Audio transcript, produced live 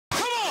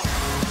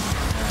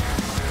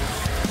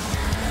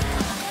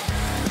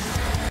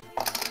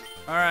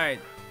All right.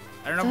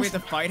 I don't know if we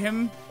have to fight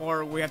him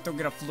or we have to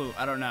get a flute.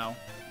 I don't know.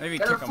 Maybe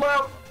Get kick a him.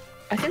 flute.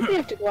 I think we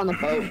have to go on the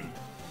boat,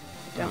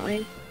 don't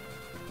we?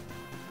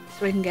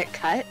 So we can get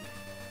cut.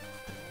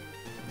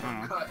 I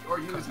don't know. Cut or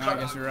use No, cut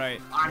I guess you're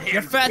right. on him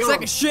You to fat kill sack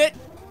him. of shit!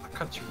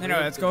 Cut you. Anyway,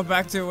 let's go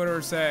back to what we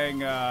were saying.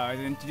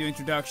 Do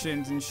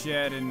introductions and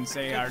shit and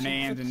say our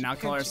names and not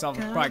call ourselves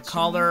by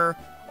color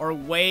or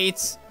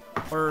weight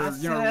or,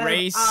 you know,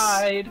 race.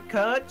 I'd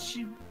cut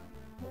you.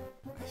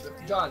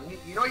 John,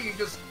 you know you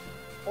just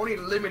only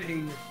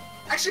limiting.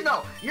 Actually,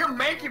 no, you're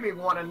making me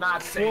want to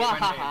not say my name.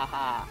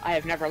 I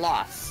have never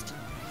lost.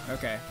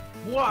 Okay.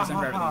 Wah, That's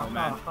unfair,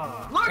 man.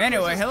 Look,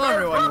 Anyway, this is hello third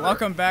everyone. brother.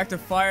 Welcome back to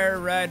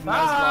FireRed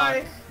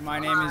Bye. Nuzlocke. My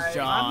name is Bye.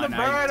 John. I'm the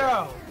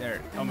Birdo.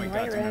 There. Oh my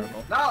god, it's a Moirens.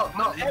 miracle. No,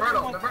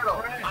 Everyone- the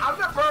Birdo. I'm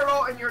the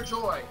Birdo and your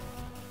joy.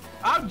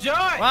 I'm Joy.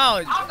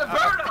 Wow. I'm the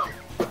Birdo.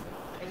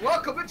 And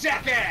welcome to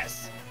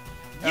Jackass.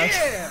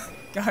 Yeah.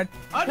 God.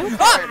 I'm the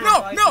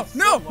Ah!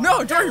 Birdo.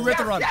 No! Jory, you read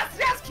the run.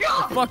 Yes, kill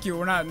him. Fuck you.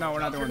 We're not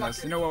doing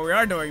this. You know what we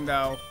are doing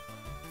though?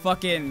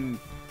 Fucking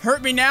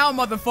hurt me now,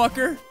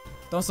 motherfucker.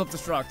 Don't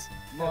self-destruct.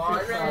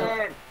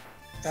 Moirens.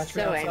 Catch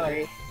me So outside.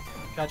 angry.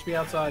 Catch me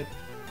outside.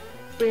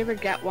 If we ever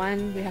get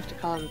one, we have to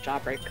call him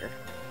Jawbreaker.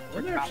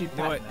 We're gonna keep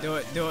Do it.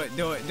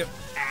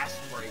 Ass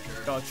breaker.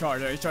 Oh,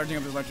 charge. He's charging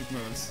up his electric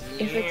moves.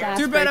 If it's Yeah. ass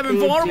Too bad I'm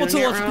breaking, invulnerable to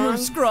doing it electric wrong.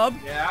 moves, scrub.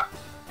 Yeah.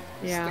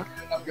 Yeah. Stick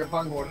it up your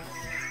bunghole.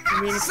 I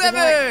mean, if we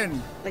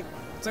 7! like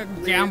It's a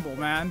gamble,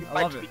 man.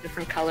 I love like it.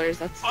 different colors,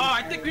 that's. Oh,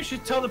 I think we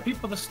should tell the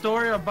people the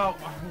story about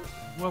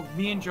what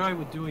me and Joy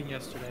were doing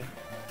yesterday.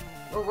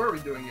 What were we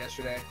doing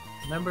yesterday?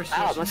 Remember?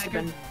 Wow, it must have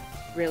been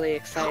really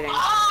exciting.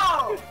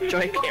 Oh!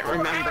 Joy can't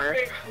remember.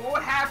 What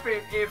would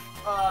happen if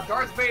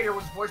Darth Vader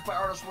was voiced by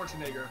Arnold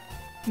Schwarzenegger?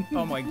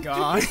 Oh my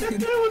god.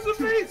 That was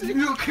amazing.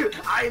 Look,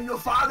 I am your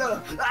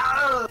father.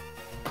 Ah!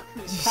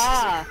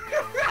 Ah,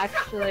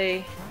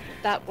 actually,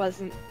 that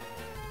wasn't.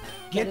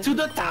 Get to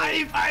the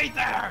TIE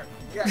Fighter.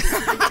 Yeah,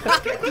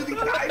 get to the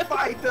TIE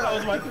Fighter. That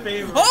was my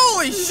favorite.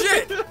 Holy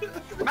shit!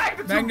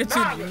 Magnitude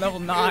Magnitude level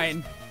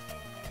 9.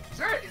 Is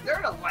there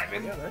an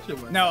 11? Yeah, that shit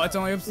went. No, it's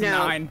only up to No.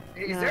 9.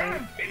 Is there an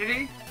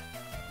infinity?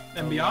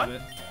 And I beyond.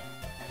 love it.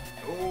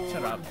 Oh,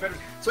 Shut up. infinity.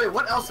 So wait,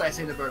 what else did I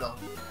say to Birdo?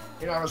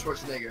 In Arnold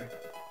Schwarzenegger.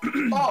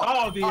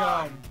 Oh,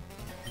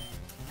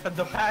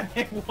 the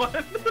panic one.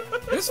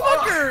 This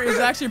fucker is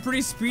actually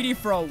pretty speedy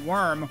for a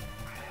worm.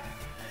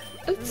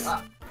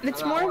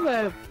 It's more of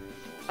a.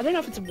 I don't know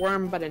if it's a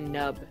worm, but a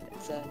nub.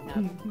 It's a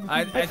nub.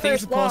 I think first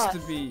it's supposed loss. to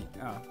be.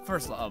 Oh,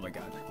 first. Oh my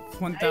god.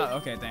 1,000.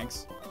 Okay,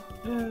 thanks.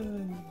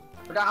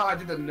 Forgot how I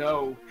did the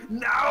no.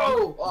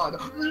 No! Oh,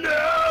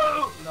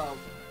 no! No.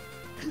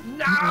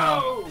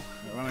 No!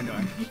 What am I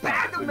doing?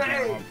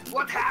 Anime!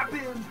 What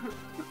happened?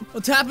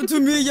 What's happened to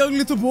me, young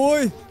little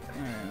boy?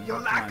 Your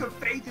lack of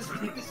faith is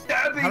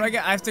disturbing. How do I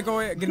get? I have to go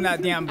get in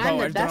that damn boat. I'm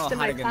I the just don't best know in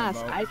how my to get in the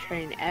class. boat. I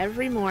train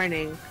every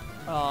morning.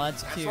 Oh,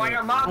 that's That's cute. why your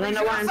Oh, mom I don't leaves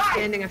know you why I'm outside.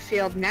 standing a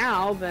field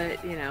now,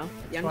 but you know,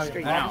 youngster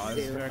I know, used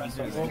it's to. very That's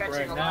a confusing. book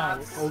right now.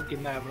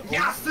 Oaking that.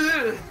 Yes,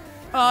 sir!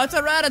 Oh, it's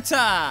a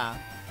Rattata!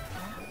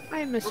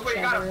 I miss Look, you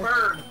got a Cheddar.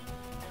 bird.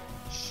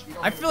 Shh, you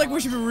don't I get feel like a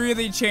we should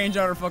really change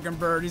our fucking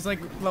bird. He's like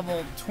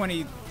level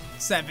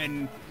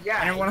 27. Yeah,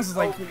 and everyone else is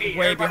like OP. way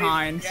Everybody-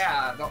 behind.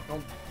 Yeah, don't.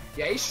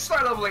 Yeah, you should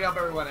start leveling up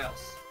everyone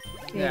else.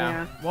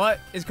 Yeah. What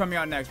is coming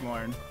out next,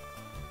 Moirens?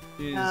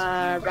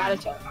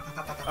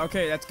 Rattata.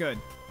 Okay, that's good.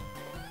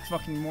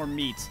 Fucking more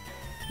meat.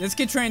 This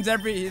kid trains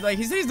every. Like,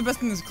 he says he's the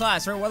best in his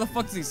class, right? Why the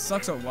fuck does he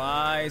suck so?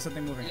 Why is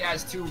something moving? He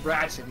has 2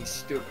 brats and he's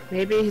stupid.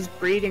 Maybe he's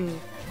breeding.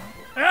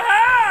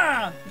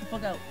 Ah! Get the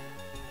fuck out.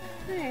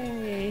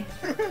 Hey.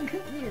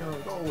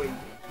 Go away.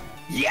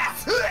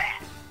 Yes!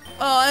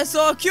 Oh, that's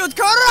so cute.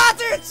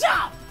 Karate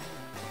chop!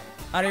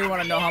 I don't even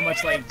want to know how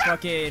much, like,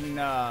 fucking,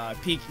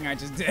 peeking I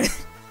just did.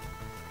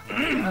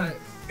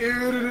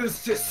 It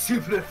is just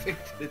super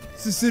effective.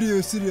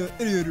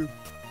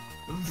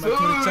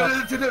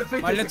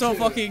 My little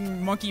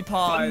fucking monkey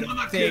paw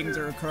things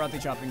are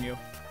karate chopping you.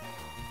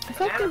 I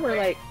thought they were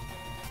like.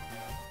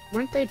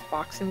 Weren't they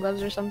boxing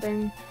gloves or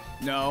something?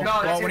 No, No,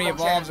 well, that's when he Hitmonchan.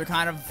 evolves, they're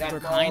kind of, they're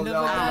kind of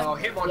that. No,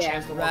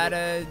 Hitmonchan's the one.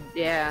 Rata.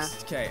 Yeah.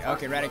 Okay,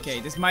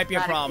 Raticate. This might be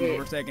a problem.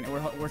 We're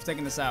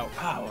taking this out.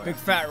 Power. Big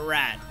fat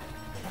rat.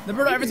 The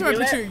bird. Every time I do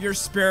picture it. your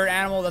spirit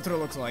animal, that's what it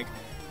looks like.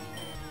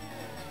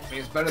 I mean,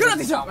 it's better Karate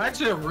than chop.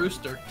 Actually, a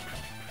rooster.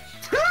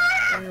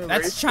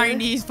 That's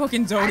Chinese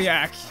fucking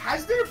zodiac.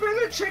 Has there been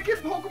a chicken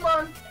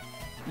Pokemon?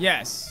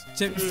 Yes.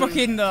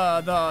 Fucking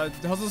the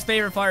Hustle's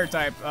favorite fire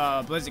type,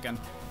 Blaziken.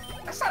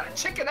 That's not a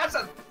chicken. That's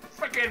a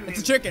freaking. It's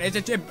a chicken. It's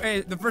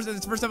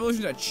its first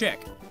evolution is a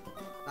chick.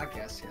 I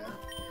guess, yeah.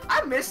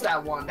 I missed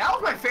that one. That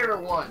was my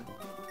favorite one.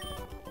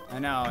 I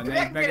know, and They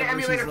then made Mega an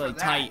Evolution's emulator really for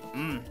that. tight.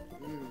 Mm.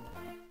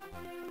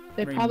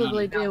 They Very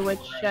probably neat. do. Which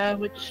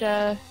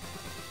I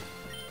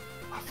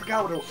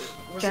forgot what it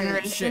was.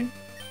 generation?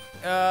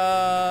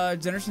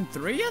 Generation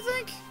 3, I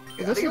think?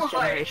 I This think it is was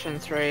like, generation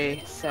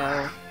 3,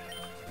 so.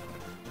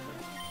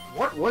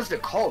 what was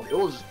it called? It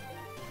was.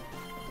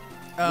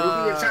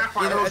 Ruby and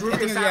Sapphire. It was Ruby and I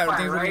think Sapphire,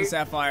 Ruby and right?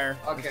 Sapphire.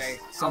 Okay.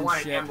 I Some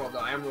wanted shit. Emerald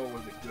though. Emerald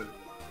was good.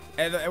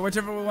 And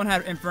whichever one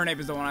had Infernape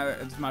is the one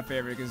it's my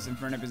favorite because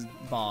Infernape is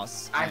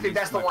boss. I think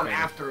that's the one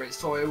after it,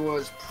 so it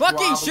was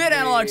fucking shit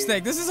analog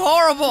stick. This is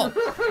horrible.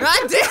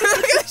 God damn,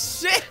 look at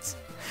this shit.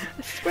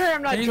 I swear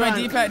I'm not Can I use my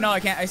D-pad? No, I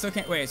can't. I still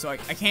can't. Wait, so I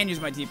can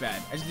use my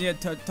D-pad. I just need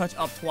to touch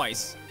up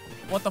twice.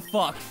 What the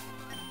fuck?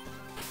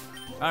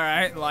 All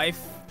right,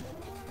 life.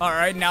 All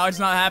right, now it's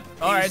not happening.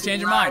 All right,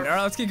 change your mind. All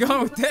right, let's keep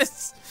going with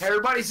this.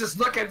 Everybody's just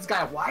looking at this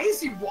guy. Why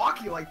is he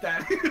walking like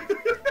that?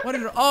 What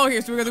did? Oh,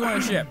 here, so we got to go on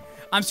the ship.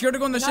 I'm scared to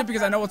go on the ship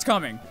because I know what's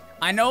coming.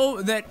 I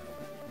know that.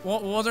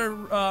 What was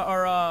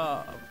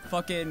our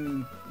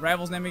fucking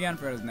rival's name again? I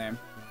forgot his name.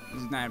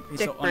 His name.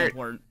 He's so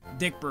unimportant.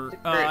 Dickbert.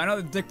 I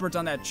know that Dickbert's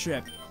on that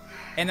ship,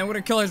 and then we're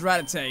gonna kill his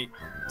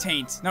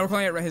Taint. Now we're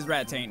calling it his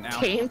Taint now.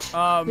 Taint?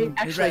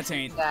 His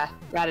Taint.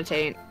 Yeah,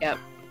 Taint. Yep.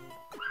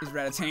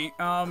 His Taint.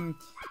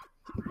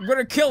 We're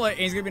gonna kill it, and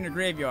he's gonna be in a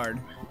graveyard.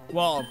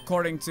 Well,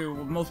 according to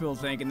what most people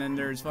think, and then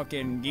there's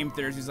fucking game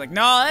theorists who's like,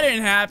 no, that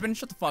didn't happen.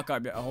 Shut the fuck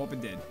up. I hope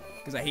it did,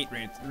 because I hate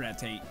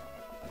Taint.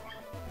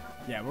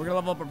 Yeah, we're gonna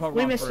level up our Pokemon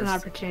We missed first. an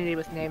opportunity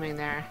with naming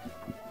there.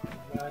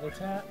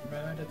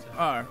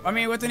 I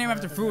mean, what's the name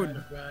after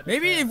food?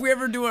 Maybe if we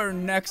ever do our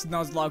next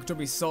Nuzlocke, which will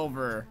be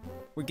Silver,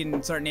 we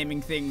can start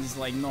naming things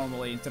like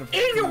normally instead of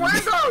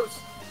Innuendos!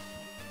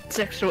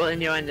 Sexual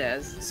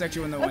innuendos.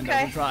 Sexual innuendos.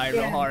 Okay, We tried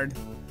yeah. real hard.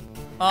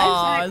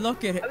 I was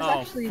Look at it. I was Oh,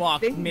 actually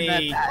fuck thinking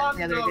me. about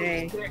that the other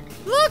day.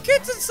 Look,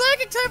 it's a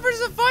psychic type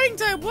versus a fighting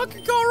type. What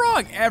could go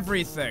wrong?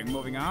 Everything.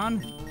 Moving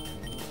on.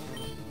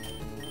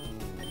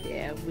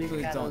 Yeah, we've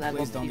Please got a level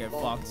please don't get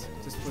people. fucked.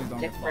 Just please don't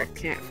get Dickbert fucked.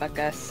 can't fuck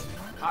us.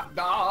 Hot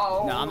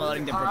dog. No, I'm not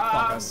letting Dickbert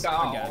fuck us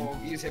again.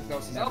 Use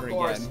hypnosis, Never of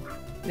course. again.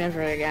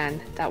 Never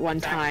again. That one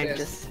Back time fist.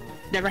 just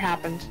never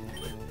happened.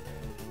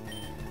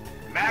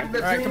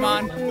 Magnitude. Alright, come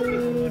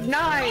on.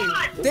 9!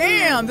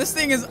 Damn, this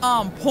thing is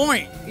on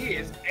point. He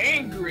is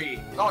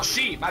angry. Oh,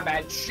 she. My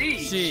bad.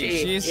 She's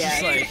She's yeah,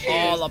 just like she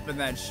all is. up in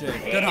that shit.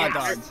 Good hot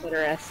dog.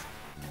 Clitoris.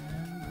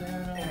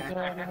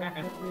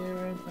 I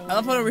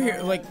love how over here,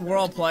 like, we're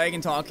all playing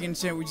and talking and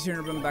shit. We just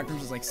hear her in the background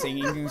just like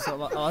singing and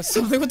stuff.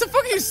 Something. What the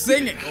fuck are you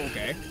singing?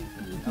 Okay.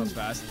 That was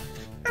fast.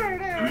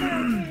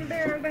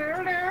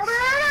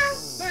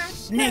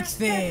 Snake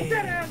thing.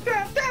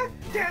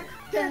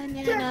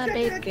 Banana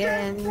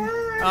bacon.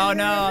 Oh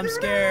no, I'm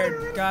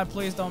scared. God,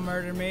 please don't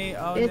murder me.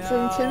 Oh It's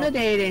no.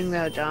 intimidating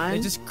though, John. They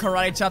just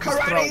karate chopped his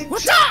Karate throat.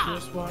 What's chop!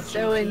 up?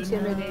 So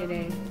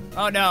intimidating.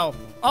 Oh no.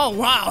 Oh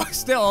wow.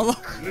 Still, look.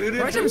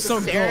 Karate chop is so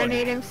good.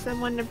 Serenading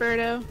someone,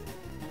 Roberto.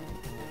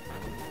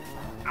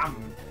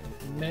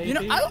 Maybe. You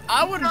know,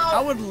 I would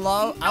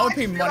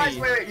pay money.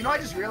 Wait, you know, I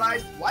just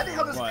realized, why the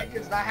hell does What? Snake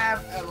does not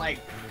have like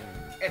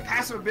a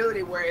passive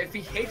ability where if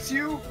he hits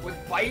you with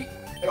bite,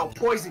 it'll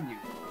poison you?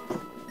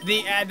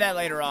 They add that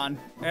later on.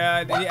 They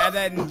add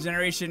that in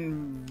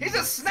Generation. He's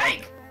a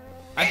snake.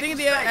 I think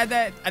they add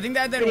that. I think they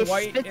add that But he in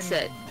white. spits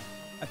and, it.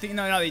 I think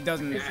no, he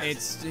doesn't.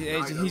 Yes.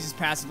 He's just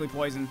passively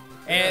poisoned.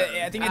 And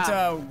I think it's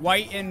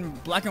white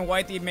and black and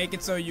white. They make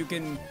it so you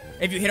can,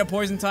 if you hit a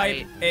poison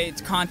type,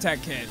 it's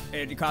contact hit.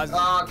 It causes.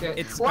 Okay.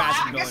 It's Well,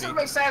 passive I guess it ability.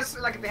 makes sense.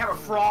 Like if they have a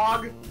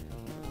frog,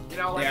 you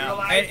know, like in real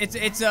life.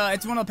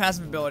 It's one of the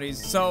passive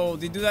abilities. So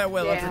they do that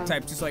with electric Yeah.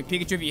 types. Just like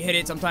Pikachu, if you hit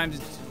it, sometimes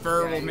its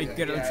fur Yeah, will make you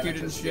get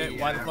electrocuted and electricity, shit.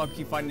 Why the yeah. fuck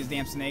keep fighting these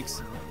damn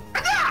snakes?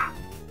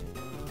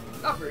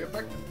 Not very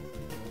effective.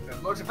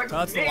 Most effective So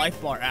that's to the me.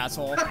 life bar,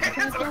 asshole. That's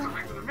most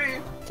effective to me.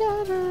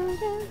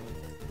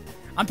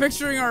 I'm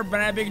picturing our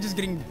banana bacon just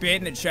getting bit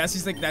in the chest.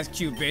 He's like, that's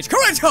cute, bitch.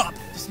 Karate chop!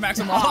 Just smacks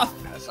him off.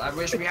 Yes, I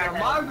wish we had a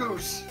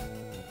mongoose.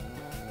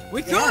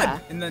 We could! Yeah.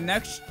 In the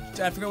next,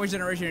 I forget which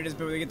generation it is,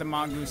 but we get the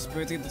mongoose. We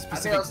have to get the I think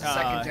specific, that was the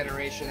second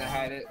generation that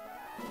had it.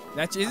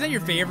 isn't that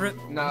your favorite?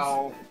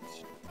 No.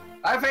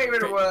 My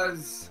favorite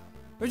was.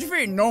 What's your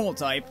favorite normal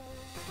type?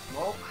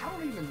 Well, I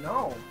don't even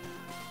know.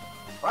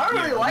 I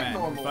don't really like man,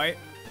 normal. Fight.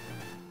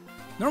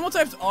 Normal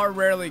types are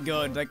rarely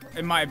good, like,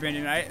 in my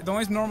opinion. The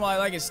only normal I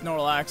like is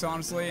Snorlax,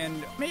 honestly,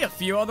 and maybe a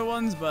few other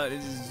ones, but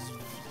it's just...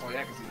 Oh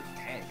yeah, because he's a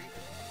tank.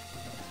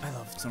 I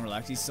love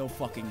Snorlax. He's so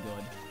fucking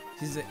good.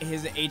 He's an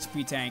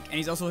HP tank, and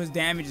he's also, his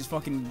damage is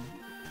fucking...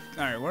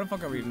 Alright, what the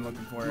fuck are we even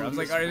looking for? I was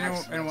like, alright,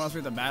 anyone else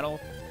with the battle?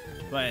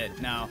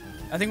 But, no.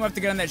 I think we have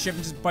to get on that ship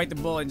and just bite the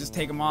bullet and just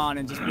take him on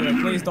and just be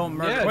like, please don't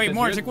murder. Yeah, Wait, 'cause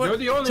more, you're- check what... you're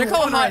the only Check how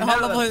one high, right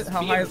now that's how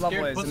being high his a level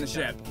scared is in the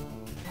pussycat. ship.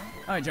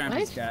 Alright, giant What?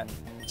 pussycat.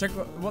 Check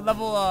what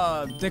level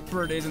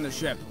Dickbird is in the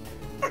ship.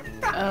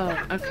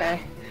 Oh,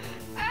 okay.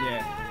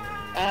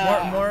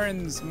 Yeah.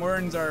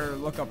 Moirens our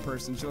lookup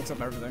person. She looks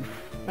up everything.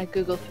 My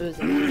Google Food.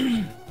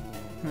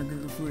 Her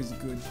Google food is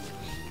good.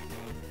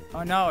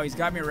 Oh no, he's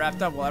got me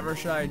wrapped up. Whatever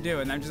should I do?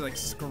 And I'm just like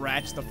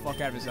scratch the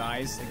fuck out of his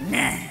eyes. Like,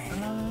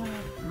 nah.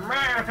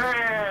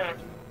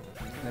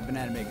 That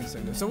banana bacon so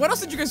good. So what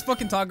else did you guys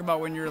fucking talk about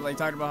when you were like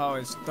talking about how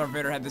his Darth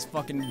Vader had this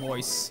fucking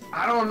voice?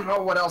 I don't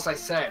know what else I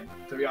said,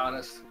 to be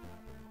honest.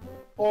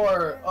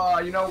 Or,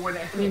 you know, when...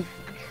 I mean,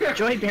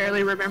 Joy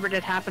barely remembered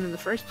it happened in the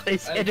first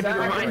place. He had to be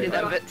reminded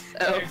of it,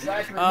 so...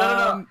 Exactly.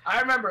 No. I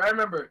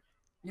remember.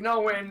 You know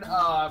when,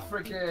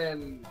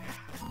 freaking...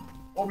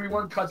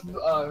 Obi-Wan cuts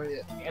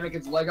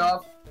Anakin's leg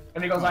off,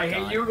 And he goes, I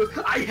hate you. He goes,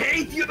 I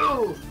hate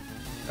you.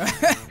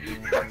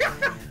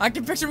 I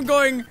can picture him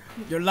going,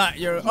 you're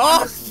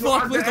oh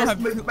fuck, please don't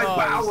have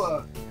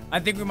power. I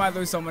think we might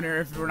lose someone here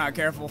if we're not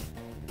careful.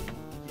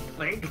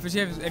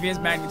 Especially if he has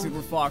magnitude,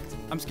 we're fucked.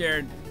 I'm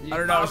scared. I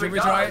don't know, should we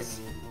try it?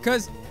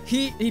 Cause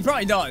he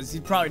probably does. He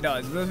probably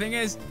does. But the thing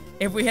is,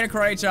 if we hit a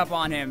karate chop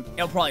on him,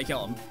 it'll probably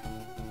kill him.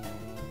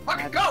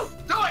 Fucking go!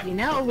 Do it! You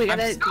know, we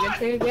gotta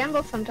take a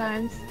gamble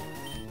sometimes.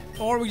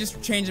 Or we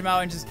just change him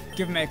out and just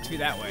give him XP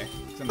that way.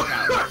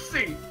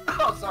 See.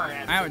 Oh, sorry.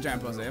 I have a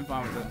giant pussy. I'm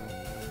fine with it.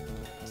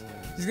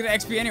 He's gonna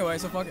XP anyway,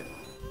 so fuck it.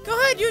 Go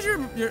ahead, use your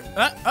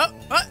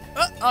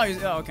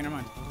oh, okay, never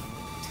mind.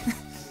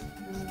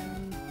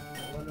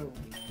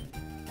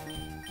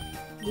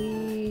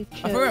 We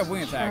chose I forgot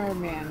wing attack.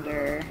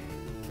 Charmander.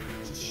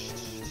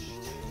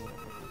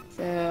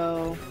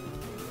 So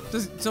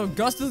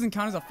Gust doesn't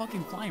count as a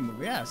fucking flying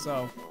move, yeah.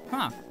 So,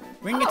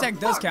 wing attack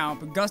does count,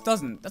 but Gust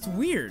doesn't. That's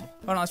weird.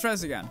 Hold on, let's try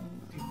this again.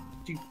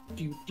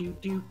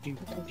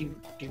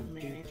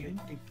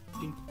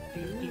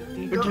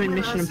 We're doing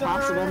Mission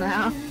Impossible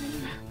now.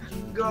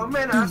 Go,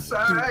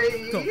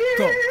 Menasai! Go,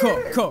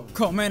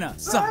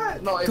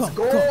 Menasai! No, it's go,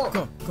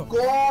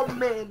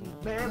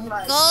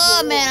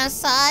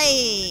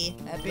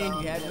 Menasai! Happy? You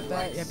happy with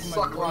that? You happy with my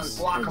Suck on voice?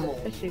 guacamole.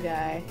 Fishy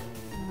guy.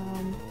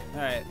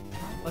 Alright.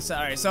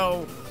 Alright,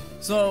 so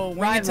wing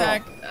Rival.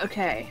 attack.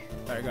 Okay.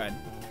 Alright, go ahead.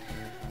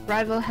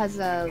 Rival has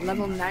a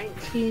level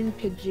 19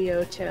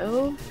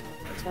 Pidgeotto,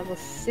 a level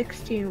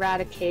 16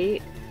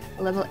 Raticate,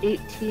 a level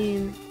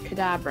 18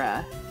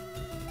 Kadabra.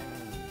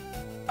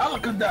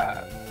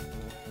 Alakadabra!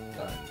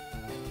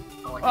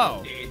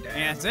 Oh, and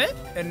that's it?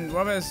 And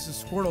what about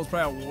Squirtle's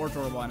probably a War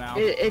Turtle by now?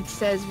 It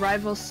says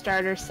Rival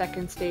Starter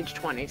second stage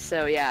 20,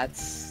 so yeah,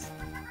 it's...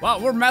 Wow,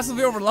 we're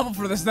massively over level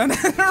for this then.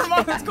 Never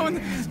mind, let's go in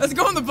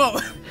the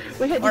boat.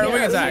 Alright,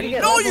 wing attack.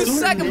 No, you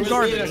sack of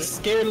garbage.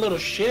 Scared little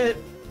shit.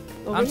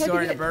 Well, I'm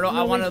sorry, Roberto.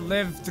 I want to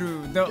live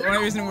through. The only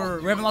reason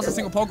we haven't lost a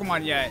single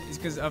Pokemon yet is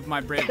because of my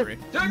bravery.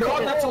 No,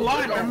 that's a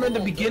lie. Remember in the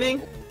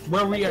beginning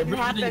where we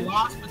originally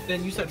lost, but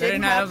then you said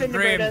that was a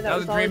dream. That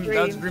was a dream.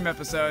 That was a dream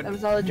episode. That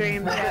was all a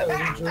dream. Yeah, it was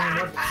a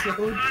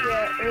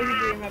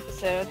dream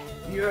episode.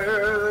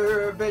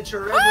 You're ready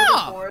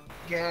for it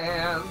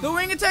again. The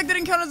wing attack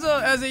didn't count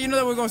as a you know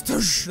that one goes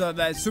tush,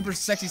 that super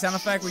sexy sound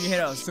effect when you hit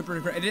a super.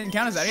 It didn't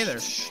count as that either.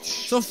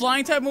 So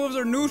flying type moves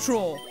are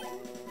neutral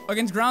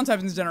against ground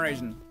types in this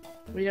generation.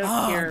 We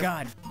don't hear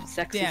God.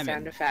 sexy Damn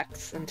sound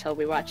effects until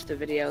we watch the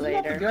video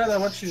later. Yeah,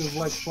 that lets you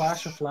like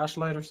flash a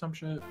flashlight or some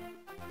shit.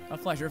 I'll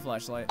flash your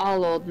flashlight.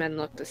 All old men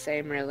look the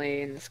same,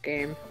 really, in this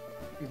game.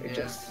 They're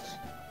just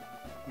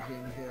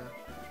clones.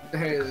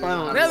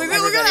 Yeah,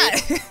 look at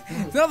that!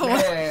 Another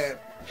one.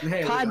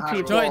 Pod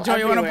people. Joe,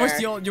 you want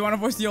to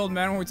voice the old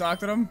man when we talk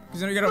to them? Because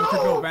then you get a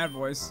creepy old man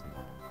voice.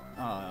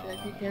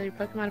 You heal your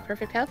Pokemon in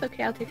perfect health?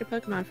 Okay, I'll take your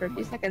Pokemon for a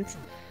few seconds.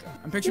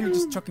 I'm picturing her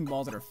just chucking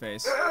balls at her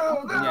face.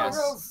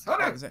 Yes.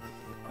 I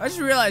just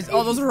realized,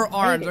 oh, those are her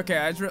arms. Okay,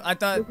 I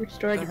thought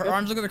her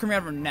arms look like they're coming out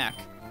of her neck.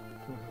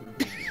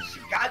 She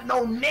got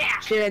no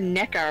neck. She had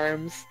neck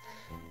arms.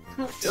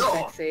 So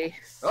sexy.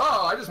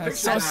 Oh, I just pictured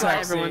so that.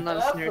 sexy. Everyone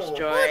loves Nurse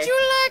Joy. Would you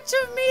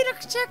like me to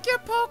check your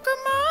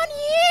Pokemon?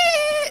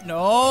 Yeah.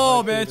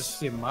 No, bitch.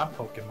 See my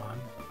Pokemon.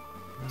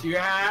 Do you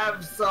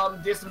have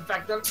some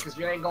disinfectant? Because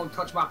you ain't gonna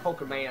touch my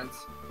Pokemons.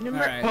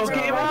 Alright,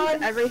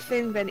 Pokemon,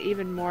 everything been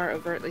even more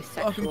overtly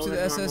sexual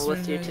than normal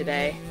with you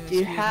today. Do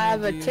you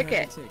have a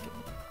ticket?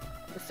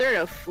 The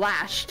Thurdo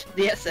flashed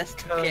the SS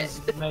ticket.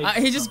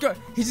 He's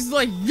just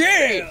like,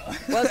 yeah!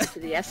 Welcome to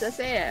the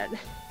SSN.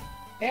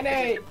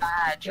 NA!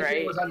 Badge,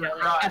 right?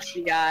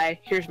 FBI,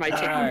 here's my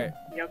ticket. Right.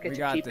 You don't get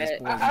to keep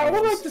it. I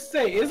would like to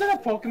say, isn't a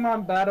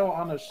Pokemon battle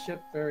on a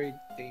ship very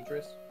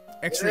dangerous?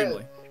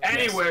 Extremely.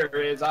 Anywhere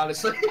is,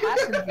 honestly.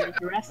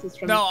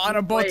 No, on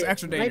a boat's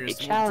extra dangerous. Might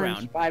be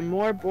challenged by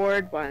more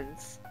bored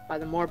ones. By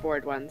the more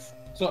bored ones.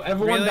 So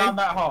everyone Really? down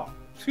that hall.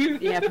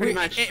 Yeah, pretty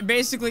much.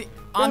 Basically,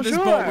 on this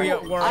boat,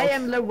 I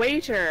am the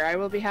waiter. I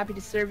will be happy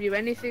to serve you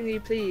anything you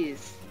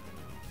please.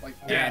 Like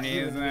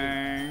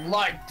anything.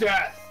 Like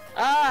death.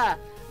 Ah,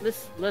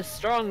 the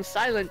strong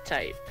silent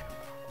type.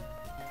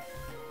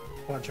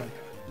 Punch him.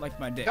 Like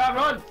my dick. God,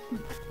 run!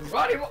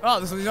 Oh,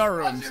 these are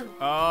rooms.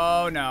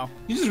 Oh no.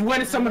 You just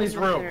went in somebody's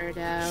room.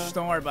 Shh,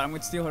 don't worry about it. I'm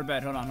gonna steal her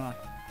bed. Hold on.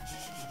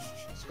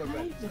 Let's go to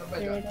bed. Let's go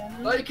to bed.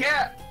 No, you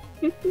can't.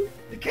 You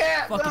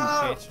can't. Fucking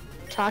no. bitch.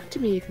 Talk to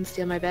me. You can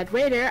steal my bed.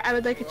 Waiter, I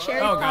would like a cherry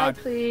pie,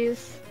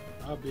 please.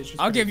 Oh, bitch,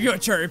 I'll give you a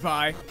cherry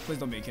pie. Please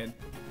don't be a kid.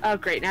 Oh,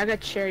 great. Now I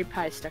got cherry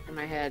pie stuck in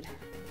my head.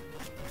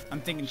 I'm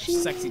thinking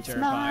sexy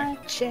cherry pie.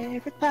 Cherry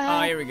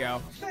pie. Oh, here we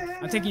go.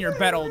 I'm taking your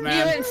bed, old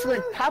man. You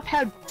insolent pup!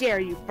 How dare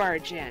you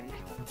barge in?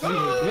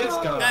 This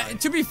guy.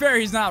 To be fair,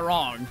 he's not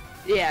wrong.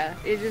 Yeah,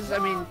 it just, I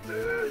mean...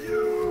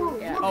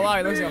 Yeah. Oh wow,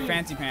 he looks like a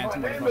fancy pants.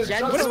 What is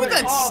Gentleman. with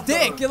that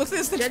stick? It looks like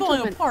this thing's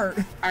falling apart.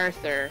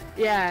 Arthur.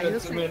 Yeah, he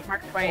looks like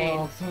Mark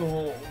Twain.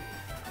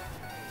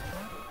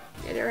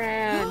 Get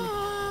around.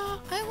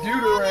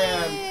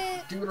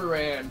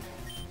 Deuteran.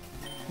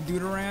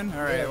 Deuteran?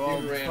 Alright, Yeah,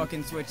 well, Deuteran.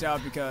 fucking switch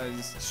out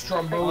because...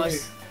 Stromboli.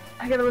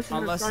 I gotta listen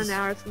to Unless this song it's-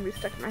 now, it's gonna be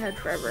stuck in my head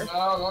forever.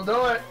 No, don't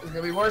do it. It's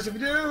gonna be worse if you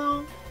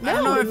do. I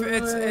don't know if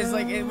it's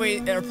like,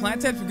 wait, are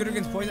plant types good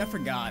against poison? I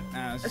forgot.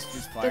 It's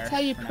just fire. That's how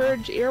you for now.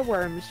 purge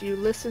earworms. You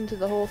listen to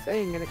the whole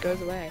thing and it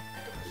goes away.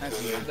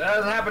 That's weird. That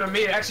doesn't happen to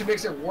me. It actually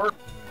makes it worse.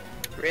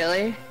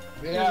 Really?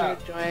 Yeah.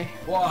 Joy.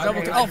 Well, I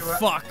mean, Oh,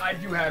 fuck. I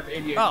do have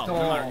ADHD. Oh,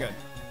 no, not good.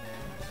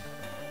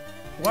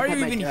 Why are That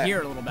you might even do it.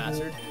 here, little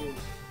bastard?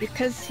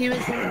 Because he was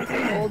in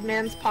the old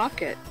man's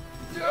pocket.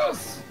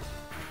 Yes.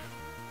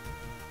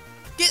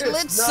 Get It's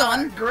lit, not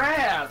son.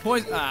 grass.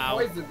 Poison. Ow.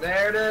 Poison.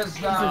 There it is.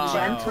 He's a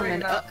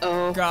gentleman.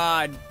 Uh-oh.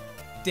 God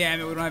damn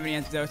it, we don't have any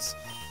antidotes.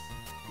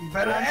 You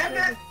better end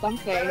it.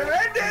 Something. Better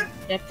end it.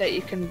 If that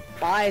you can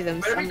buy them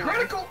Better be somewhere.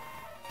 critical.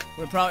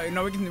 We probably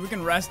we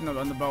can rest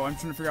on the bow. I'm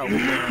trying to figure out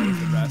what we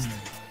should rest.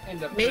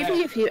 End up Maybe dead.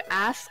 if you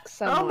ask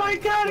someone Oh my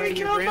God, where he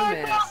your killed room my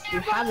is, puppy! you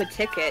have a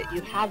ticket,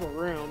 you have a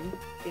room.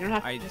 You don't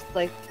have to just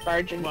like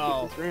barge into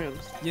Well- people's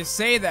rooms. You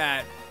say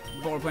that,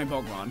 but we're playing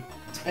Pokemon.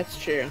 That's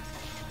true.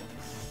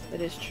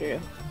 That is true.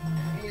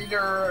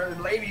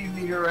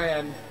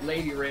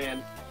 Lady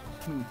ran.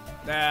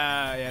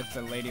 Yeah, it's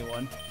the lady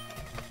one.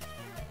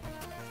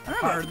 I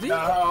remember these.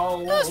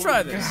 No. Let's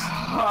try this.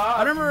 I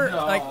remember,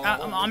 no. like,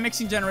 I'm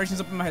mixing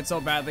generations up in my head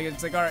so bad. Like,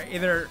 it's like, alright,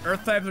 either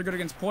Earth types are good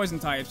against poison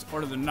types,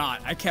 or they're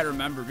not. I can't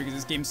remember because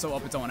this game's so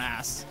up its own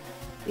ass.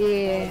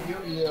 Yeah.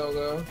 Yu-Gi-Oh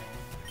though.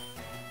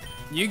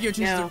 Yu-Gi-Oh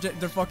changes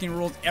their fucking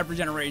rules every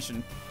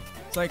generation.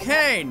 It's like,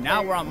 hey,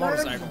 now we're on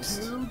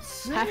motorcycles.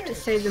 I have to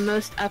say the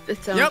most up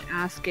its own Yep.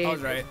 ass game I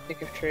was right. is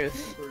Stick of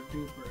Truth.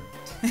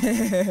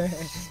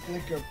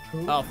 Stick of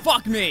poop. Oh,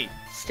 fuck me!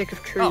 Stick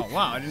of Truth. Oh,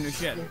 wow, I didn't do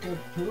shit. Stick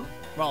of poop.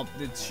 Well,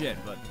 it's shit,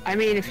 but... I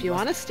mean, if you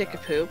want a stick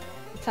of poop,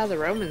 that's how the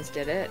Romans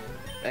did it.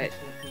 But,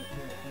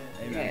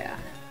 Amen. yeah.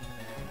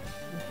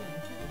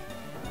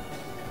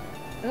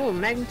 Oh,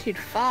 magnitude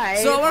 5.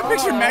 So, I want to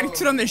picture Oh.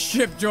 magnitude on this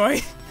ship,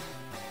 Joy.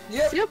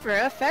 Yep. Super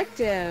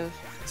effective.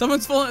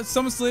 Someone's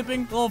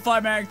sleeping, level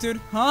 5 magnitude.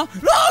 Huh?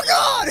 Oh,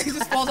 God! He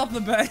just falls off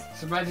the bed.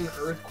 Just imagine an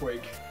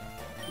earthquake.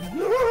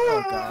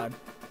 Oh, God.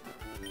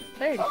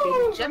 Very Oh,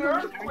 good. it's an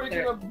Gentlemen, earthquake in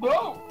there. a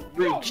boat.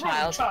 Rude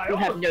child. You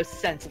have no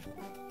sense of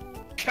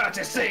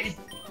courtesy.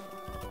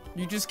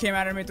 You just came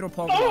out of me through a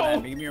Pokemon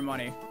at me. Give me your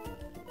money.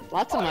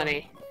 lots of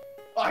money.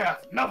 I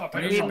have never I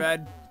been need your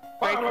bed,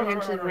 Breaking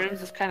into the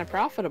rooms is kind of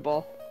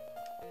profitable.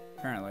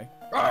 apparently.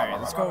 Alright,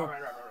 let's go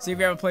see if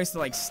we have a place to,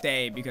 like,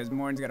 stay, because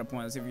Moirens got a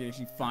point. Let's see if we can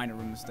actually find a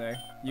room to stay.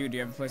 Do you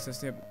have a place to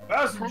stay?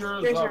 Passengers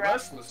Passengers are are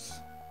restless.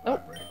 Oh.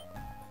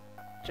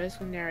 Joy's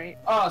gonna narrate.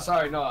 Oh,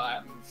 sorry, no,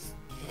 I'm...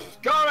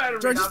 Go ahead,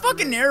 George, just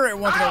fucking narrate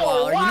once in a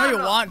while. Like, you know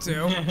you want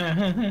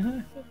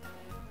to.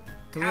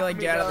 Can we, like,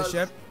 get out of the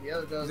ship?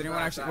 Does anyone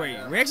actually...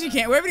 Wait, we actually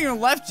can't. We haven't even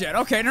left yet.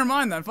 Okay, never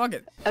mind then. Fuck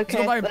it. Okay,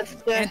 go buy let's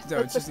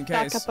antidotes just in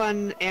back case. up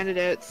on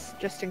antidotes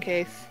just in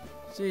case.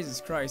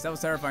 Jesus Christ, that was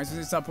terrifying. As soon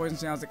as I saw poison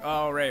channel, I was like,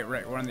 oh, right,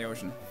 we're on the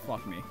ocean.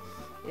 Fuck me.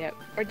 Yep,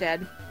 we're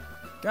dead.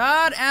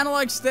 God,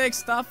 analog sticks,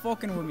 stop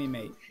fucking with me,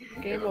 mate.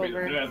 Game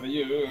over.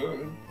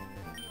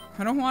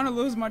 I don't want to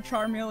lose my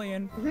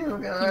Charmeleon. You're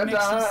He gonna makes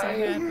us so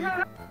die.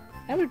 happy.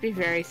 That would be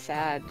very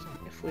sad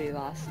if we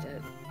lost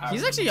it.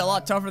 He's actually a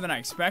lot tougher than I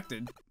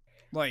expected.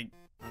 Like,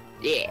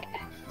 Yeah.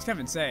 it's kind of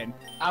insane.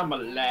 I'm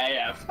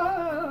alive.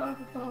 No,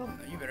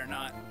 you better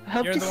not.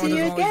 Hope You're to the see one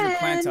you who's only your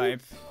plant again.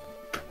 type.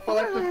 For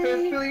like the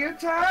 5th billion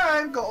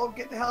time, go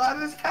get the hell out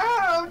of this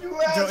town,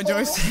 you asshole.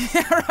 Joyce,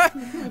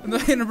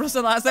 in the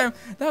Bristol last time,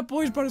 that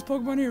boy's brought his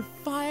Pokemon here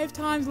 5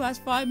 times the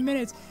last 5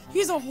 minutes.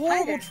 He's a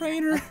horrible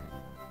trainer.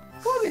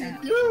 What do you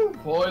do,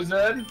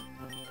 Poison?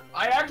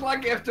 I act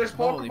like if this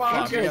Holy Pokemon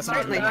fuck, you gets got some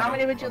Certainly, good how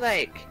money. many would you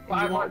like? You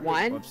want 500.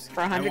 one Whoops.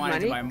 for I 100 wanted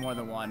money? to buy more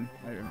than one.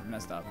 I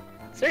messed up.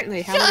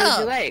 Certainly, how Shut many up!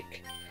 would you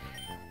like?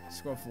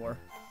 Let's go 4.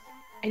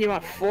 And you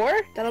want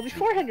 4? That'll be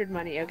 400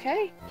 money,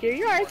 okay? Here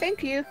you are,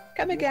 thank you.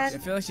 Come I again.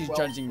 feel like she's Well,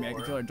 judging me. I can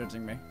 4. feel her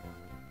judging me.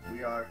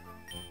 We are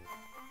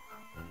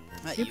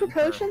Not Super you,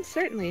 her. potions?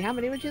 Certainly, how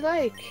many would you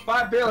like? 5 Can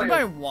I billion.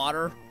 buy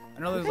water? I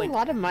know there's We have like a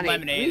lot of money.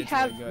 lemonade. We it's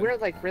really have, good. we're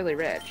like really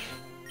rich.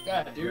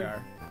 Yeah, We dude.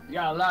 are. You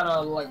got a lot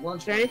of like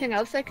lunch. Is there anything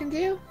else I can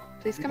do?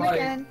 Please come Probably-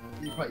 again.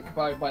 You could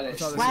probably buy that.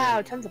 What's all shit. this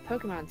Wow, tons of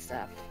Pokemon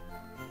stuff.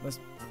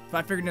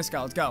 5-figure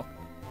discount. Let's go.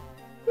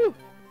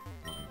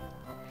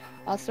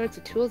 All sorts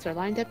of tools are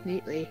lined up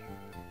neatly.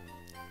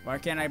 Why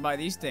can't I buy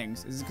these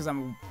things? Is it because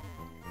I'm...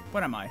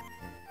 What am I?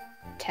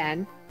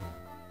 10.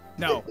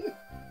 No.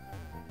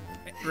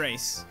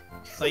 Race.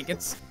 Like,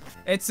 it's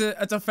a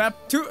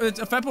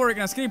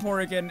Feporican, a Skinny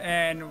Porican,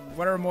 and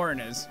whatever Morin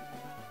is.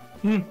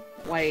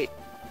 White.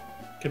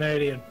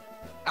 Canadian.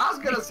 I was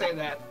gonna say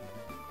that.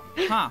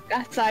 Huh.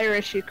 That's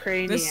Irish,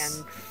 Ukrainian,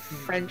 This-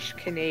 French,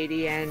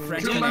 Canadian.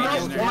 French Two Canadian.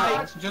 miles there.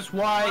 wide. Just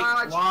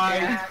white.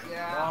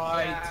 Yeah,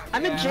 White.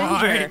 I'm a yeah. ginger.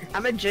 White.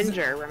 I'm a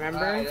ginger, remember?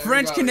 Right.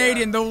 French There we go,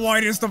 Canadian, the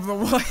whitest of the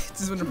whites,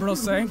 is what the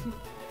girl's saying.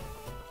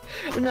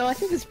 No, I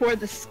think it's more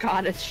the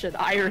Scottish and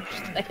Irish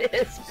that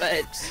is,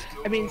 but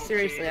I mean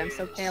seriously, I'm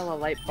so pale a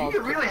light Do bulb.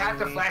 you really have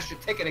to me. flash your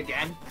ticket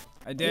again?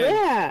 I did.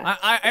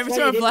 Yeah. Every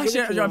time I flash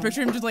it, I'm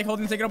picturing him just like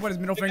holding the ticket up with his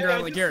middle finger.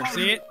 I'm like, here,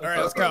 see it? All right,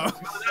 let's go.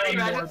 He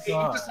just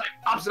like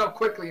pops it up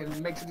quickly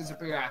and makes it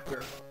disappear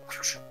after.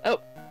 Oh,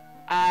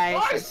 I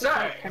I see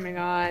say. coming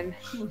on.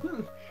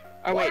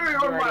 Oh Why wait, are you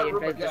you in my already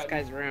room invaded this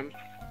again? guy's room.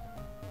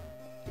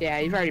 Yeah,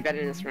 you've already been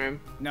in this room.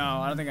 No,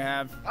 I don't think I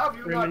have. Have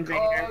you Room not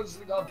invader.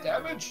 caused enough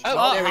damage?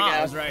 Oh, there we go.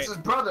 I was right. This is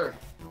brother.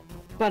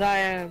 But I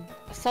am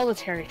a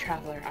solitary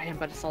traveler. I am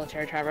but a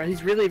solitary traveler.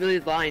 He's really, really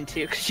blind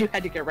too, because you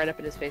had to get right up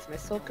in his face. My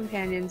soul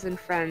companions and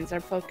friends are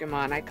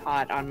Pokemon I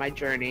caught on my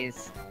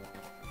journeys.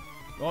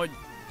 Well,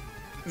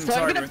 So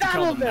sorry, I'm we gonna have to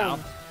kill battle them now.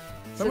 them!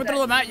 So I'm gonna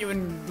throw them at you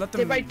and let them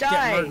They might get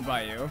die. murdered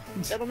by you.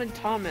 Gentleman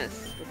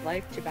Thomas, with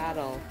life to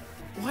battle.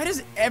 Why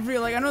does every,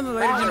 like, I know in the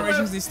later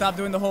generations they stopped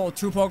doing the whole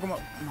 2 Pokemon.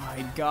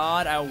 My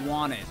god, I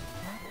want it.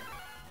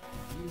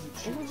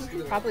 You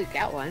can probably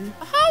get one.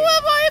 How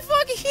am I a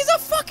fucking, he's a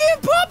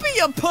fucking puppy,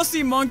 you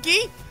pussy monkey!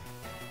 You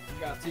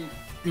got teeth.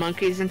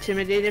 Monkeys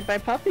intimidated by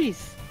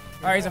puppies.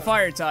 Alright, he's a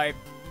fire type.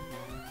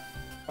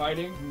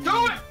 Fighting. Do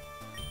it!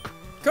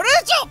 Go to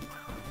the jump!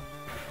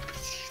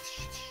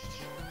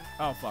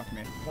 Oh, fuck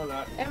me. No,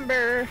 not.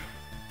 Ember.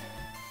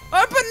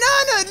 A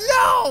banana,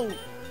 no!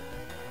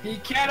 He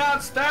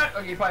cannot stand.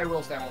 Okay, he probably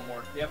will stand one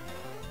more. Yep.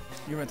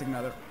 You're gonna take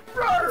another.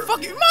 Brother.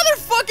 Fucking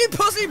motherfucking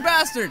pussy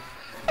bastard!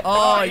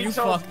 Oh, he you chose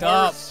fucked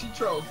up. worse. He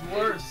chose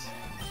worse.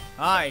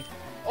 Hi.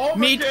 Overkill.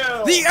 Meet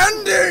the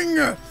ending!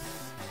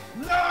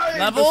 Nice.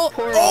 Level? This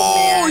poor old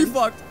Oh, man. you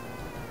fucked.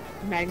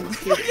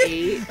 Magnitude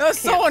 8. That's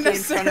so Can't see in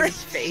front unnecessary. of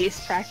his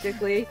face,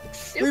 practically.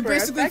 Super We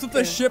basically flipped the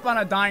effective. ship on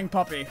a dying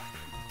puppy.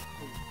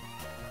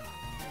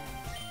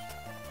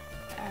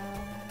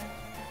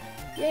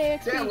 Yay,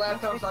 XP. Damn,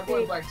 laptop's not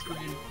going black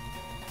screen.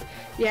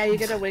 Yeah, you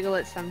gotta wiggle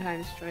it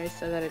sometimes, Troy,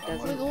 so that it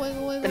doesn't.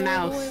 The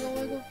mouse.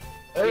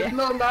 There's Yeah.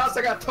 no mouse.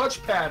 I got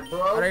touchpad, I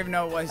bro. don't even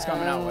know what he's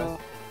coming out with. Oh.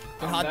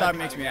 The hot dog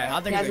makes me mad.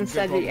 Hot He dog hasn't is a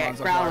said good it yet. Pokemon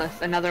so far.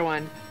 Growlithe, another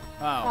one.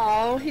 Oh.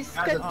 Oh, he's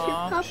got That's two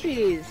a-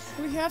 puppies.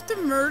 We have to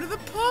murder the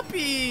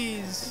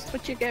puppies. That's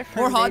what you get for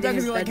Poor hot dog invading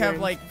is his gonna like have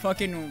bedroom. like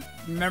fucking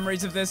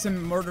memories of this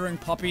and murdering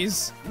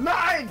puppies.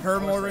 9. Her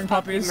murdering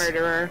Puppy puppies.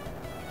 murderer.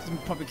 Some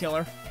puppy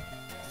killer.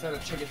 Instead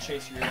of chicken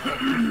chaser, you're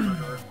a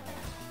murderer.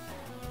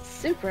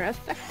 Super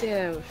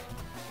effective.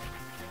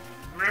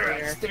 Stare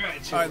at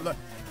you. Alright, look.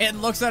 It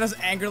looks at us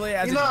angrily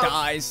as You it know,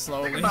 dies Think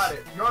slowly. about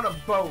it. You're on a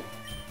boat,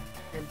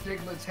 and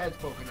Piglet's head's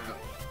poking out.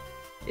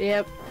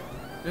 Yep.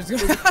 There's To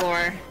the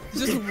floor.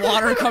 just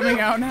water coming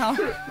out now.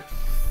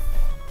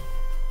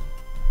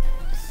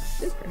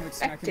 Super I'm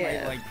smacking my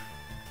effective. like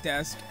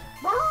desk.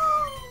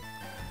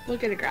 We'll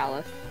get a Growlithe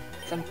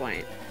at some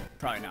point.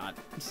 Probably not.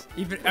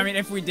 Even I mean,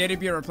 if we did, it'd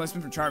be a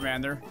replacement for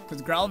Charmander.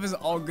 Because Growlithe is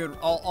all good,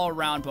 all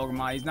around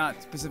Pokemon. He's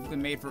not specifically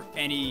made for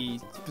any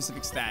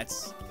specific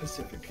stats.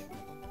 Pacific.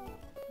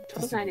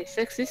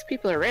 1296. These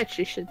people are rich.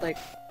 You should like.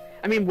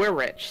 I mean, we're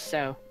rich,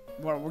 so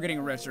Well, we're getting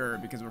richer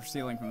because we're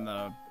stealing from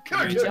the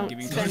God, rich you and don't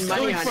giving to spend the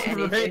money on Rich.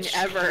 anything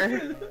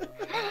ever.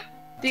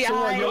 The So,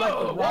 eye. you're like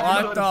the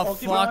What the Pokemon?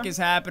 fuck is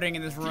happening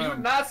in this Do you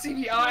room? not see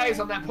the eyes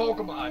on that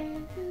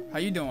Pokemon? How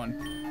you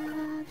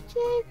doing?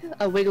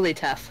 A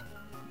Wigglytuff.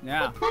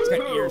 Yeah, it's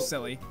got ears,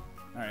 silly.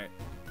 All right.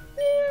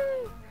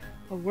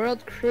 A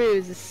world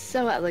cruise is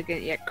so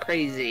elegant yet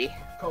crazy.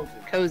 Cozy.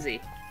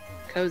 Cozy.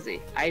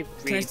 Cozy. I Can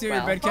I read steal well.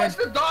 your bed, Touch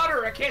kid? the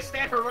daughter! I can't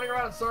stand her running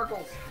around in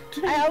circles.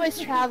 I always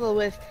travel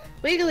with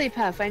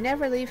Wigglypuff. I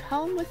never leave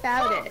home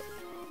without it.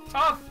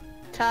 Tough!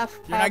 Tough.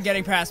 You're not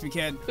getting past me,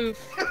 kid. Oof.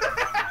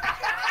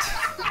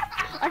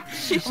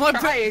 She's I'm like,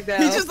 trying though.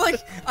 he's just like,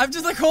 I'm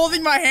just like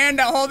holding my hand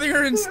out, holding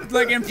her in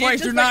like in place.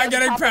 Just, You're like, not on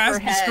getting top of her past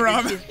the head, and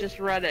scrub. She's just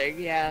running.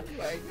 Yeah.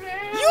 Like,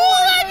 You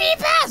will let me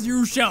pass.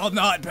 You shall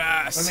not and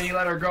pass. then you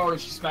let her go and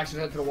she smacks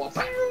her head to the wall.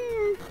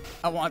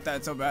 I want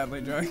that so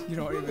badly, Joey. You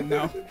don't even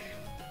know.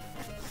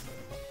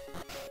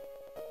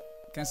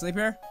 Can I sleep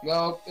here?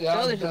 No,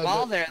 yeah. Oh, there's a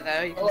ball there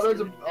though. You can Oh, there's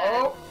a. see that.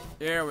 Oh!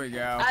 Here we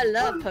go. I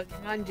love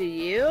Pokemon. Do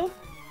you?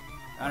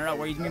 I don't know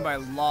what you mean by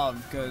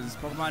love, because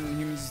Pokemon and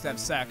humans used to have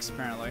sex,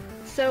 apparently.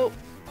 So,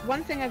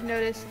 one thing I've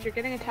noticed, you're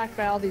getting attacked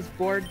by all these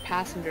bored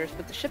passengers,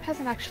 but the ship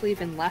hasn't actually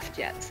even left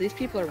yet. So these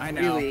people are I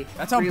know. really,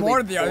 That's how really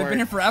bored they are. They've been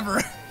here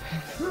forever.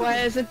 Why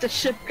isn't the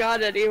ship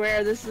gone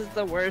anywhere? This is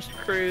the worst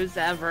cruise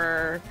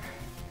ever.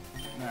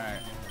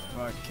 Alright.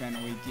 What can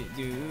we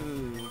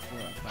do?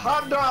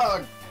 Hot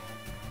dog!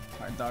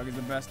 Hot dog is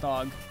the best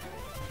dog.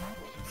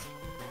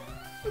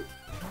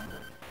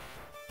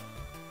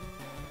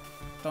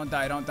 Don't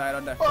die, don't die,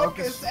 don't die.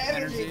 Focus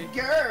energy,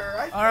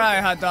 girl!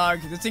 Alright, hot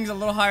dog. This thing's a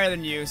little higher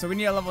than you, so we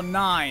need a level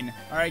 9.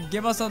 Alright,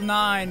 give us a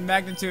 9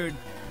 magnitude.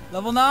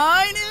 Level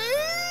 9?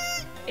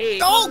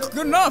 8. Oh,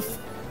 good enough!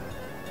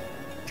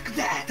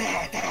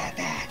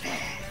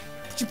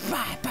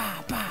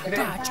 And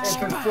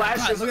it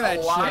flashes Look at that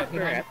a lot. shit.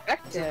 Super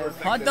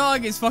effective. Hot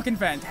dog is fucking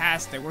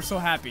fantastic. We're so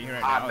happy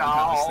right Hot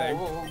now with this thing.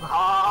 dog!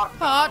 Hot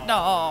Hot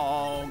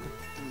dog!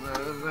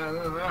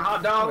 Hot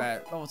Look dog!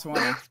 at that, level 20.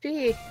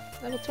 XP.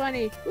 Level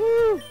 20.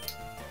 Woo!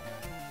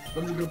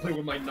 I'm just gonna play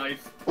with my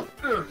knife.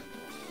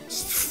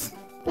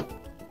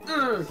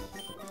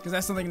 Because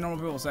that's something normal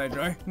people say,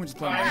 Joy. We're just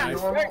playing Yeah,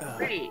 with normal. knife.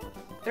 Great.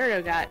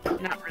 Thirdo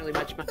got not really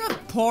much money.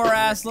 Poor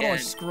ass little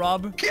Again.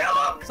 scrub. Kill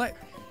him! It's like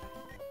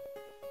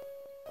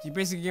you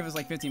basically gave us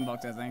like 15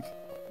 bucks, I think.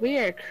 We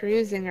are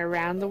cruising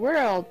around the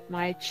world,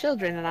 my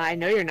children and I.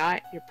 No, you're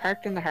not. You're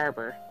parked in the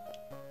harbor.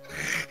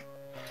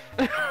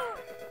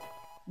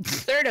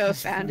 Thirdo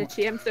found a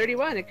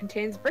TM31. It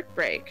contains brick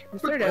break.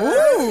 Thirdo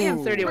Ooh.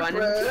 TM31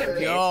 and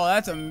TM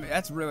Yo,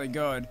 that's really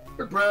good.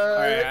 Bro,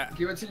 Alright.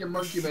 give it to your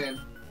monkey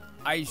man.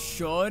 I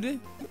should,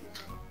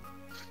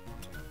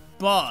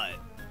 but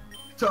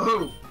To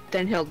who?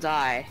 Then he'll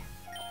die.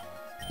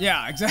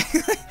 yeah,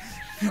 exactly.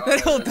 Then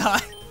he'll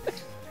die.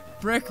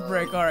 Brick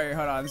break. All right,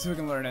 hold on. Let's see if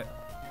we can learn it.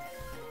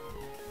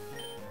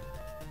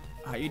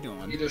 How you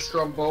doing? Either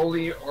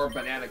Stromboli or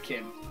Banana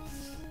Kin.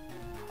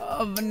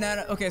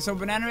 Banana. Okay, so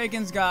Banana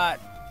Bacon's got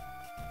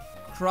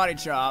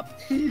karate chop.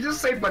 You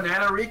just say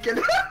Banana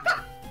Rican?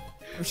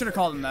 We should have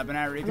called him that,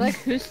 Banana I'm Rican. like,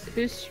 who's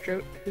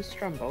Stromboli? It's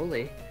him.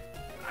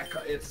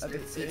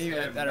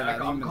 I don't know,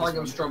 I'm even calling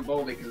him this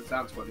Stromboli because it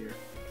sounds funnier.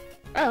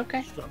 Oh,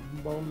 okay.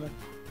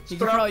 He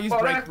can probably use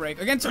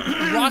break against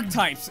rock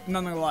types,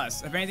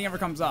 nonetheless. If anything ever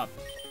comes up,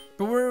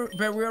 but we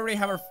already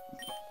have our.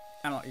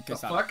 I don't know. You can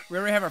stop. Fuck? We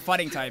already have our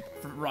fighting type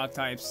for rock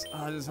types.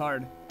 Oh, this is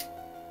hard.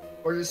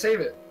 Or just save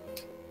it.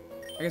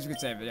 I guess we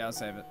could save it. Yeah, I'll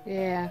save it.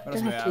 Yeah, What else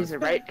don't we have to have? use it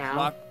right now.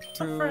 Rock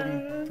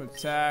tomb,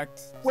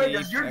 protect. Wait, save,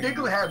 does your second-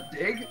 Diggle have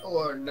dig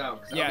or no?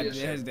 'Cause Yeah, that'd it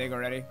be a has shit. dig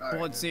already. Alright.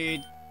 Bullet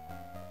seed,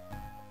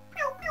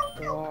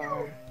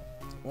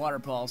 water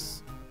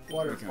pulse.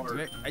 Water We can do fart.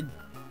 it. I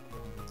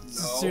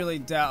sincerely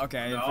doubt. Okay.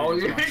 I didn't No,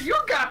 figure it out. you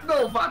got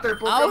no water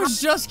Pokemon. I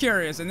was just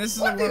curious, and this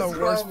is What like one of is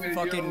the worst wrong with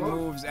fucking you?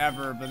 moves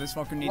ever. But this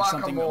fucker needs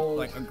something Guacamole.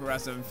 like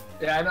aggressive.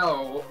 Yeah, I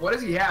know. What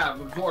does he have?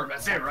 Absorb.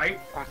 That's it, right?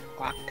 Quack,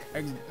 quack.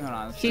 Hold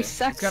on. let's He see.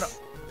 sucks. He's got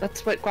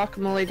That's what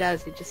guacamole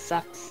does. He just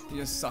sucks. he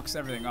just sucks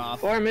everything off.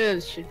 4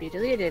 moves should be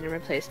deleted and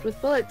replaced with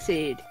bullet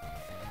seed.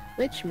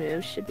 Which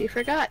moves should be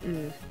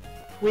forgotten?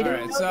 We don't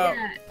Alright, know so-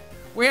 yet.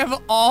 We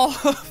have all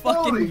Holy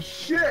fucking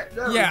shit!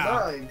 Never yeah.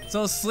 mind.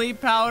 So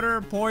sleep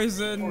powder,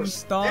 poison, Damn,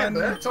 stun.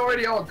 that's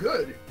already all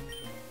good.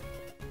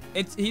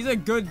 He's a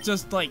good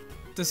just like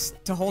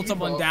to hold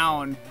someone Debuff.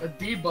 down. A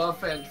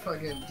debuff and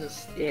fucking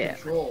just Yeah.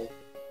 control.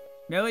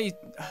 Maybe do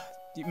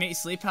you make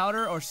sleep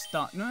powder or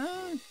stun? No.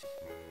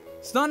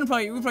 Stun we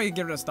probably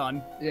give it a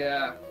stun.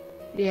 Yeah.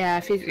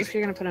 Yeah, if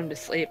you're gonna put him to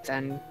sleep,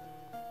 then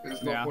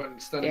There's no Yeah. point in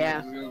stunning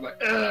Yeah. him. He was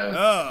like,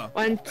 Ugh.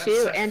 1,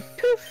 2, That's- and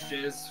poof.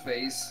 his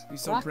face.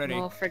 He's so pretty.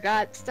 Guacamole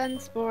forgot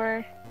stun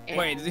spore. And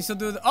Wait, does he still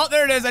do the? Oh,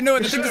 there it is. I knew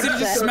it. The thing is, he just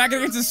Shit. smack it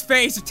against his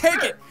face.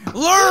 Take it.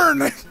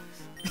 Learn.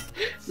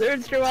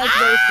 learn through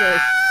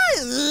osmosis.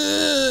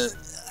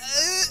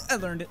 I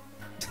learned it.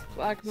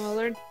 Guacamole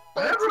learned.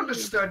 I never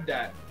understood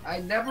that. I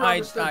never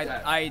understood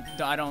that. I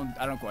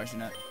don't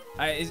question it.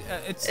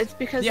 It's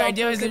because the all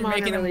idea is that you're Pokemon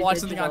making are him really watch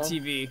something on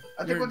digital. TV.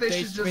 I think what they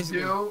should just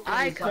basically- do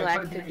I is, like, put a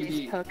collected these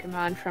DVD.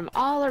 Pokemon from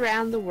all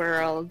around the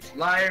world.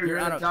 Liar, you're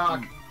on a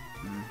dog.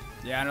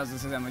 Yeah, I know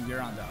this is I'm like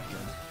you're on doctor.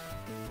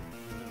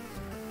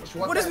 Just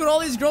What is with all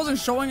these girls and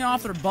showing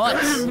off their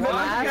butts? And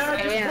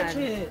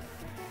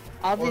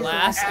all these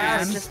Last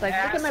ass and- just like,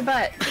 look at my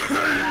butt.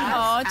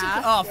 Oh, it's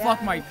Ass, oh yeah,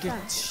 fuck my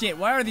yeah. shit.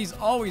 Why are these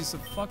always so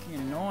fucking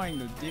annoying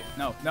to deal?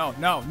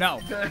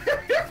 No.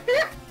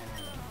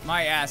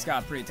 My ass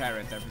got pretty tight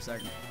right there for a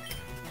second.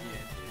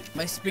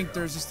 My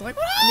sphincter is just like.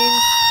 I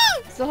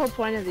mean, it's the whole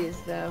point of these,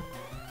 though.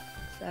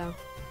 So.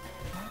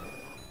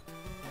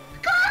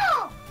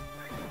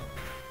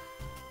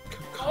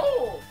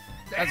 Oh!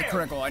 That's a damn.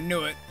 critical. I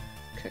knew it.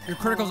 Your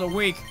criticals are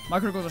weak. My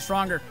criticals are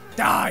stronger.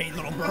 Die,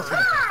 little bird.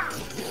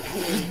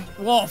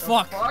 Whoa,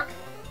 fuck. Fuck?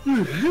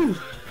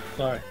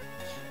 Sorry. What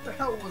the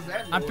hell was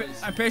that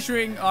noise? I'm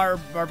picturing our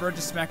bird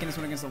just smacking this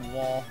one against the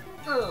wall.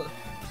 Ugh.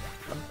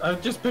 I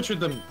just pictured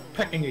them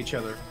pecking each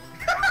other.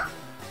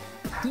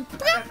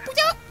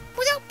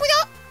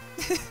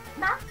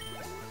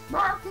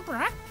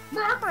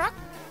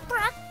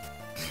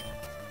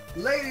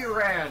 Lady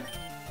Rand.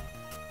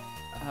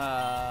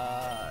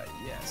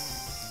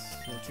 Yes.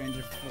 We'll change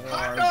it for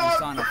Hot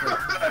dog! Persona.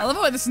 I love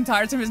how this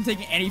entire time isn't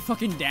taking any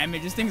fucking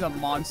damage. This thing's a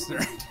monster.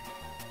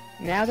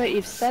 Now that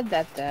you've said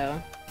that,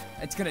 though.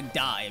 It's gonna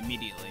die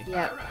immediately.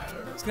 Yeah.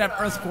 It's gonna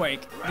have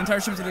earthquake. The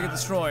entire ship's gonna get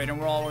destroyed, and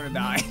we're all gonna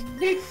die.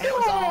 It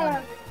was all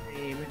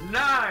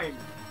 9.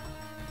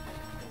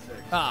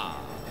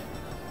 Ah.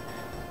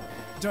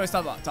 Joey,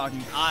 stop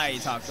talking. I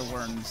talk the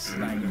worm's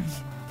language.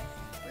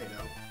 They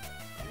know.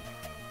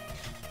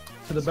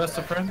 To the best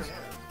of friends.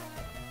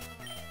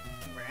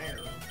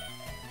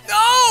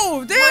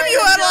 No! Damn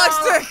you, Analog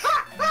Stick!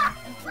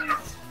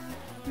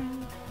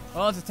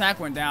 Well, its attack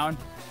went down.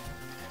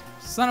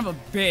 Son of a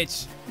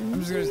bitch.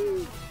 I'm just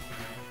gonna.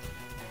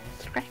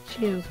 scratch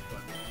you.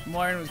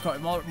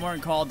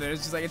 Moiren called it.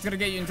 It's just like, it's gonna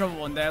get you in trouble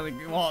one day. Like,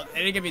 well, it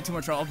didn't get me in too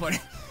much trouble, but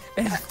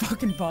it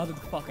fucking bothered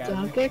the fuck out of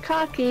me. Don't get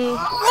cocky.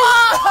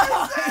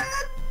 Whoa!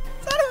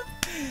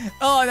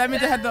 Oh, that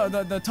meant they had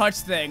the touch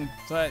thing.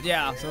 So,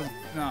 yeah. So,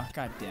 no,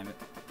 god damn it.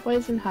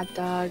 Poison hot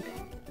dog.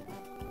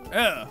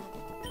 Ugh.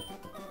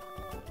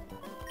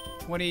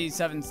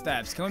 27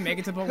 steps. Can we make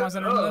it to Pokemon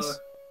Center in this?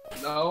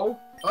 No.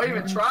 I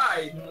even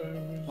tried.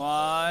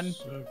 1,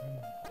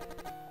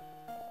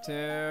 2.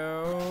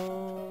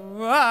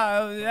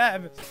 Oh, yeah.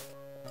 I'm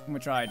gonna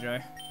try,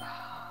 Jay.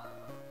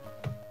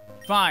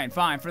 Fine.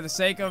 For the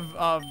sake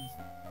of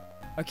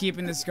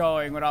keeping this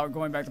going without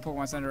going back to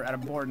Pokemon Center at a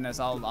boredness,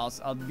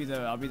 I'll be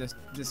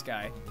this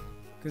guy.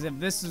 Because if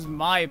this is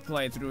my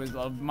playthrough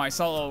of my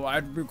solo,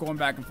 I'd be going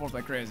back and forth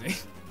like crazy.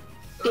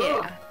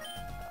 Yeah.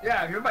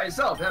 Yeah, if you're by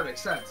yourself, that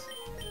makes sense.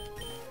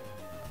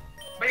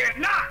 But you're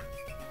not.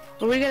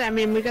 But we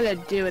gotta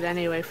do it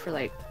anyway for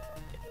like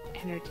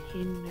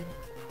entertainment.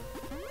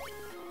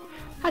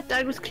 Hot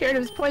Dog was cured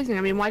of his poisoning.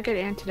 I mean, why get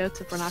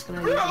antidotes if we're not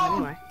gonna use them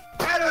anyway?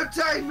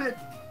 Entertainment.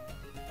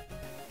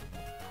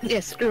 Yeah,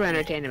 screw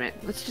entertainment.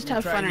 Let's just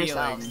have fun healing.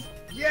 ourselves.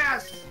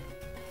 Yes.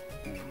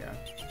 There you go.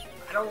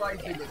 I don't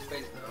like Vidme's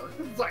face though.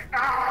 It's like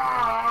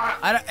ah.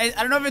 I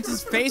don't know if it's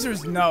his face or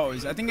his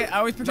nose. I think I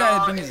always picture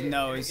it being his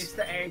nose. It's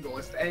the angle.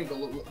 It's the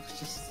angle. It's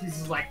just he's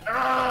just like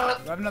ah.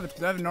 Do I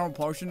have a normal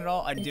potion at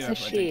all? I do. It's a Thank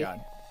she.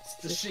 God. It's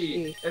the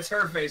she. It's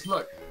her face.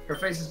 Look, her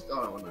face is.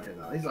 Oh no, not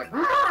him. He's like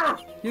ah.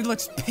 He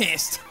looks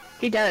pissed.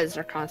 He does,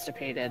 or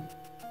constipated.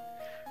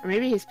 Or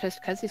maybe he's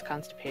pissed because he's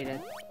constipated.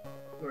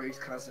 Or he's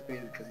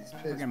constipated because he's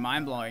pissed. Fucking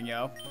mind blowing,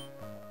 yo.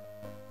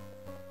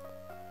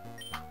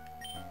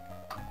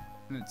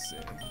 Let's see.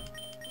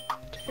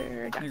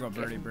 There you go,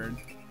 birdie bird.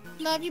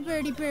 Love you,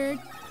 birdie bird.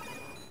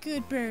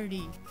 Good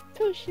birdie.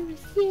 Potion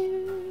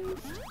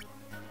refused.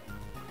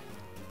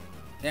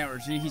 Yeah,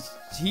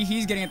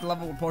 he's getting at the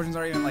level where potions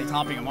are even like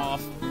topping him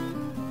off.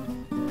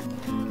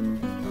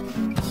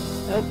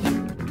 Oh.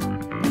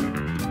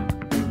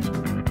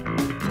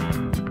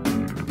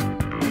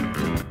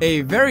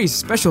 A very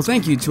special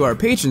thank you to our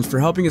patrons for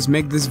helping us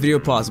make this video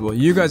possible.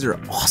 You guys are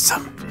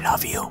awesome.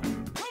 Love you.